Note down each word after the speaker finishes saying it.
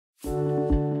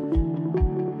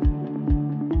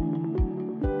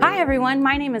everyone,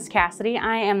 my name is Cassidy.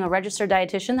 I am the registered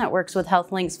dietitian that works with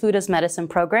HealthLinc's Food as Medicine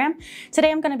program. Today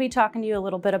I'm going to be talking to you a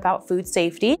little bit about food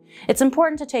safety. It's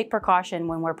important to take precaution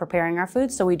when we're preparing our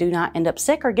food so we do not end up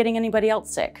sick or getting anybody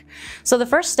else sick. So the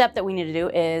first step that we need to do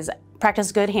is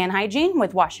practice good hand hygiene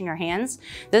with washing your hands.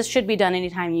 This should be done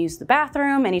anytime you use the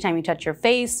bathroom, anytime you touch your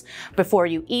face, before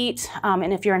you eat,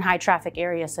 and if you're in high traffic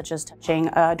areas such as touching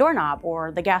a doorknob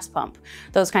or the gas pump,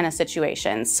 those kind of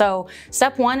situations. So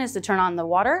step one is to turn on the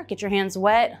water, get your hands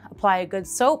wet, apply a good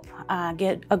soap,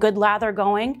 get a good lather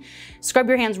going, scrub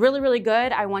your hands really, really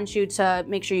good. I want you to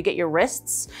make sure you get your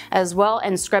wrists as well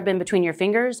and scrub in between your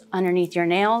fingers, underneath your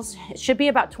nails. It should be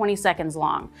about 20 seconds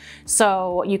long.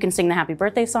 So you can sing the happy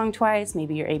birthday song twice,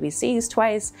 maybe your ABCs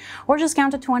twice, or just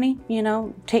count to 20,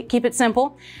 keep it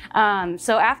simple.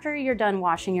 So after you're done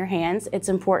washing your hands, it's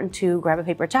important to grab a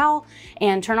paper towel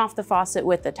and turn off the faucet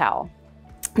with the towel.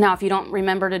 Now, if you don't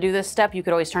remember to do this step, you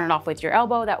could always turn it off with your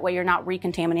elbow. That way you're not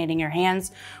recontaminating your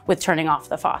hands with turning off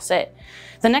the faucet.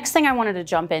 The next thing I wanted to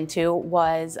jump into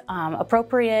was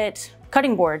appropriate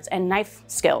cutting boards and knife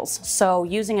skills. So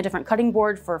using a different cutting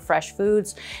board for fresh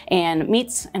foods and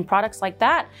meats and products like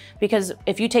that, because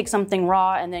if you take something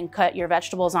raw and then cut your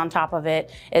vegetables on top of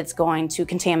it, it's going to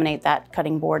contaminate that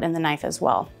cutting board and the knife as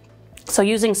well. So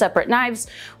using separate knives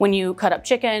when you cut up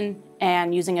chicken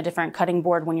and using a different cutting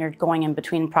board when you're going in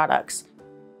between products.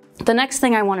 The next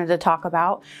thing I wanted to talk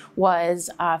about was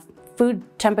food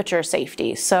temperature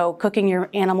safety. So cooking your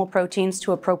animal proteins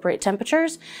to appropriate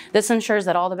temperatures. This ensures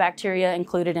that all the bacteria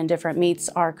included in different meats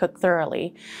are cooked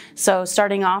thoroughly. So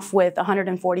starting off with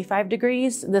 145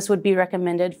 degrees, this would be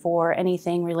recommended for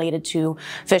anything related to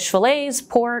fish fillets,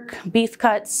 pork, beef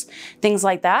cuts, things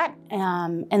like that.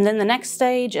 And then the next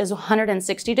stage is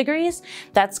 160 degrees.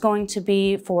 That's going to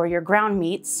be for your ground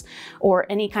meats or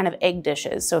any kind of egg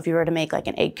dishes. So if you were to make like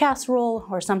an egg casserole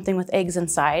or something with eggs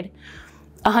inside.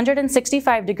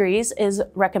 165 degrees is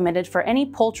recommended for any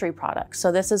poultry products.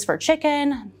 So this is for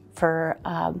chicken, for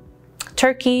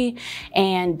turkey,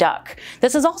 and duck.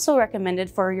 This is also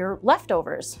recommended for your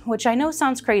leftovers, which I know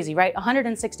sounds crazy, right?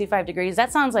 165 degrees,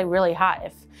 that sounds like really hot.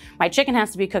 If my chicken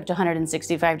has to be cooked to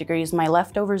 165 degrees, my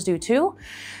leftovers do too.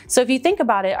 So if you think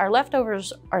about it, our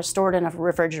leftovers are stored in a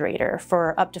refrigerator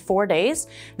for up to 4 days.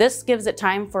 This gives it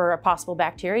time for a possible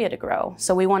bacteria to grow.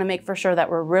 So we want to make for sure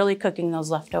that we're really cooking those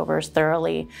leftovers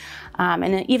thoroughly.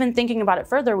 And even thinking about it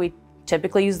further, we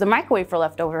typically use the microwave for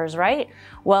leftovers, right?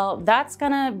 Well, that's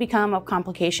gonna become a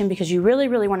complication because you really,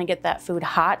 really wanna get that food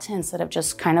hot instead of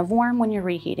just kind of warm when you're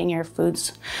reheating your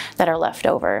foods that are left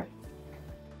over.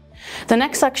 The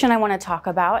next section I wanna talk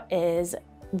about is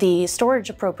the storage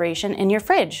appropriation in your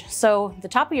fridge. So the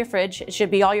top of your fridge, it should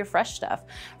be all your fresh stuff.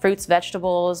 Fruits,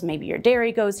 vegetables, maybe your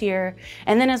dairy goes here.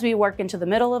 And then as we work into the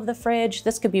middle of the fridge,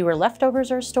 this could be where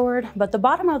leftovers are stored, but the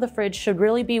bottom of the fridge should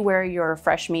really be where your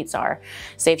fresh meats are.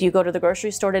 Say if you go to the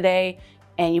grocery store today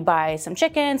and you buy some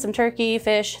chicken, some turkey,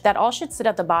 fish, that all should sit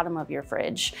at the bottom of your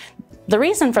fridge. The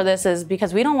reason for this is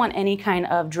because we don't want any kind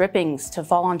of drippings to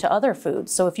fall onto other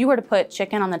foods. So if you were to put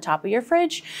chicken on the top of your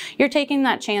fridge, you're taking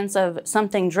that chance of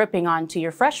something dripping onto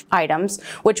your fresh items,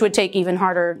 which would take even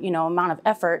harder, amount of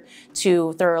effort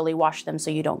to thoroughly wash them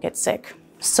so you don't get sick.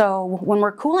 So when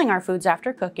we're cooling our foods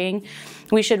after cooking,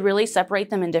 we should really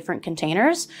separate them in different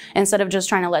containers instead of just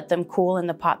trying to let them cool in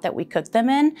the pot that we cook them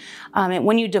in. And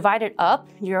when you divide it up,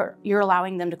 you're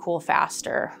allowing them to cool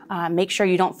faster. Make sure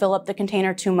you don't fill up the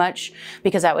container too much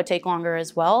because that would take longer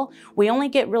as well. We only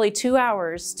get really 2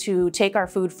 hours to take our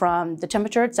food from the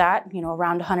temperature it's at,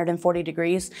 around 140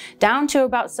 degrees, down to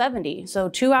about 70. So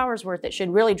 2 hours worth, it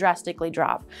should really drastically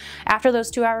drop. After those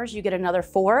 2 hours, you get another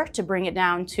 4 to bring it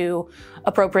down to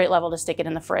appropriate level to stick it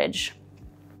in the fridge.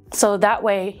 So that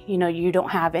way, you don't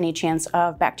have any chance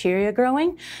of bacteria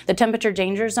growing. The temperature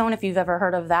danger zone, if you've ever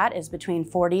heard of that, is between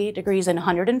 40 degrees and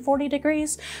 140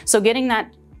 degrees. So getting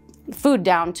that food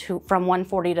down from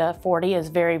 140 to 40 is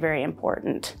very, very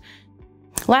important.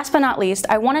 Last but not least,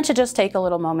 I wanted to just take a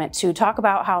little moment to talk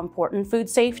about how important food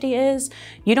safety is.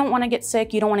 You don't want to get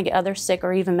sick, you don't want to get others sick,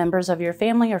 or even members of your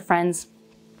family or friends.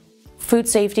 Food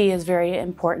safety is very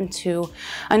important to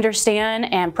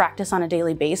understand and practice on a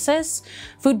daily basis.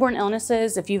 Foodborne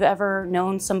illnesses, if you've ever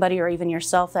known somebody or even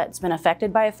yourself that's been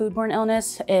affected by a foodborne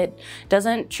illness, it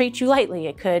doesn't treat you lightly.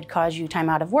 It could cause you time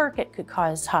out of work, it could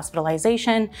cause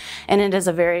hospitalization, and it is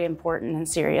a very important and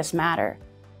serious matter.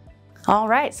 All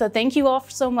right, so thank you all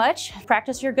so much.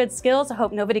 Practice your good skills. I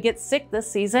hope nobody gets sick this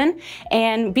season.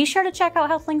 And be sure to check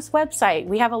out HealthLinc's website.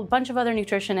 We have a bunch of other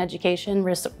nutrition education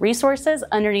resources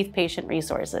underneath patient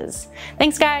resources.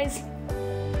 Thanks, guys.